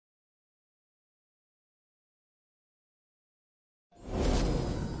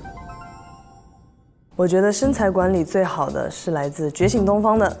我觉得身材管理最好的是来自觉醒东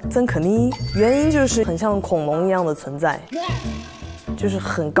方的曾可妮，原因就是很像恐龙一样的存在，就是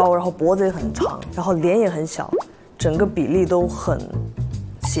很高，然后脖子也很长，然后脸也很小，整个比例都很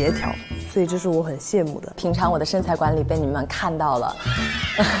协调，所以这是我很羡慕的。平常我的身材管理被你们看到了，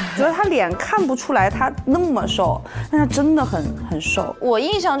觉得他脸看不出来他那么瘦，但他真的很瘦。我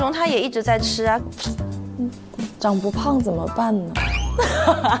印象中他也一直在吃啊，长不胖怎么办呢？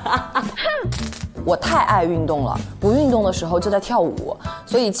我太爱运动了，不运动的时候就在跳舞，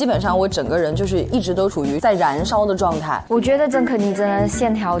所以基本上我整个人就是一直都处于在燃烧的状态。我觉得曾可妮真的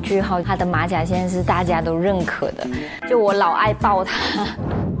线条巨好，她的马甲线是大家都认可的，就我老爱抱她。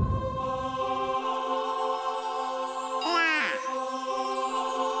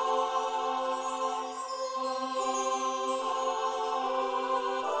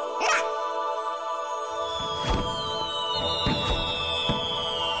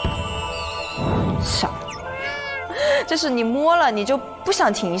就是你摸了你就不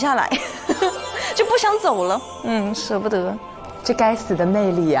想停下来，就不想走了，舍不得。这该死的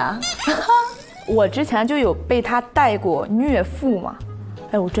魅力啊！我之前就有被他带过虐腹嘛，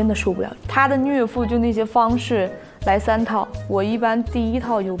哎，我真的受不了他的虐腹，就那些方式来3套，我一般第1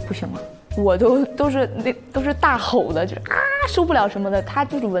套就不行了，我都是大吼的，就是受不了什么的，他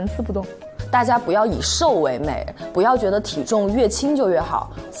就是纹丝不动。大家不要以瘦为美，不要觉得体重越轻就越好，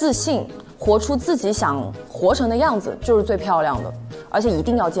自信。活出自己想活成的样子就是最漂亮的，而且一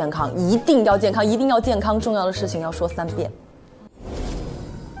定要健康，一定要健康，一定要健康。重要的事情要说3遍。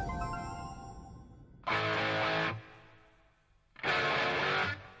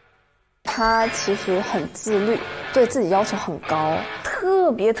他其实很自律，对自己要求很高，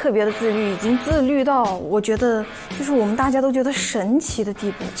特别的自律，已经自律到我觉得就是我们大家都觉得神奇的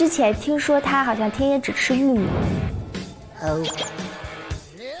地步。之前听说他好像天天只吃玉米。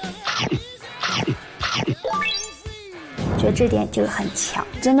觉得这点就很强，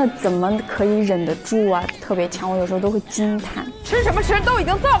真的怎么可以忍得住啊？特别强，我有时候都会惊叹。吃什么吃？都已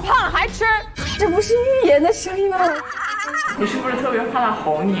经这么胖了还吃？这不是预言的声音吗？你是不是特别怕他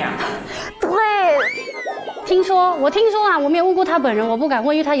吼你啊？对，我听说啊，我没有问过他本人，我不敢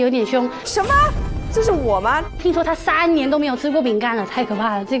问，因为他有点凶。什么？这是我吗？听说他3年都没有吃过饼干了，太可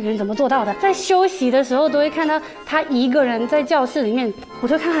怕了！这个人怎么做到的？在休息的时候都会看到他一个人在教室里面，我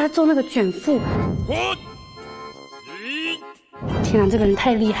就看他做那个卷腹。天啊，这个人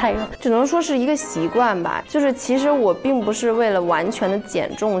太厉害了！只能说是一个习惯吧。就是其实我并不是为了完全的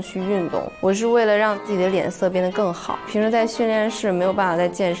减重去运动，我是为了让自己的脸色变得更好。平时在训练室没有办法在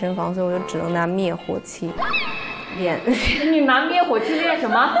健身房，所以我就只能拿灭火器练。你拿灭火器练什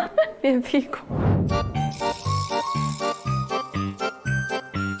么？练屁股。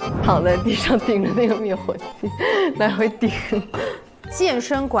躺在地上顶着那个灭火器来回顶。健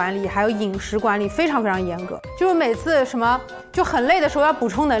身管理还有饮食管理非常严格，就是每次什么就很累的时候要补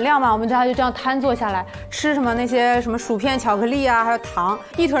充能量嘛，我们家就这样瘫坐下来吃什么那些什么薯片、巧克力啊，还有糖，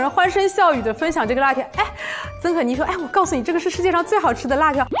一坨人欢声笑语的分享这个辣条。哎，曾可妮说，哎，我告诉你，这个是世界上最好吃的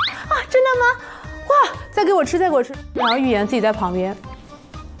辣条啊，真的吗？哇，再给我吃。然后预言自己在旁边，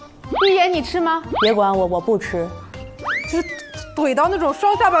预言你吃吗？别管我，我不吃。就是怼到那种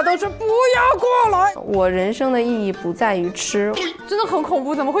双下巴都是不要过来。我人生的意义不在于吃，真的很恐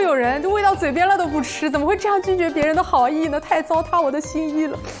怖。怎么会有人就喂到嘴边了都不吃？怎么会这样拒绝别人的好意呢？太糟蹋我的心意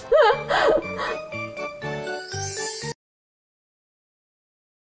了。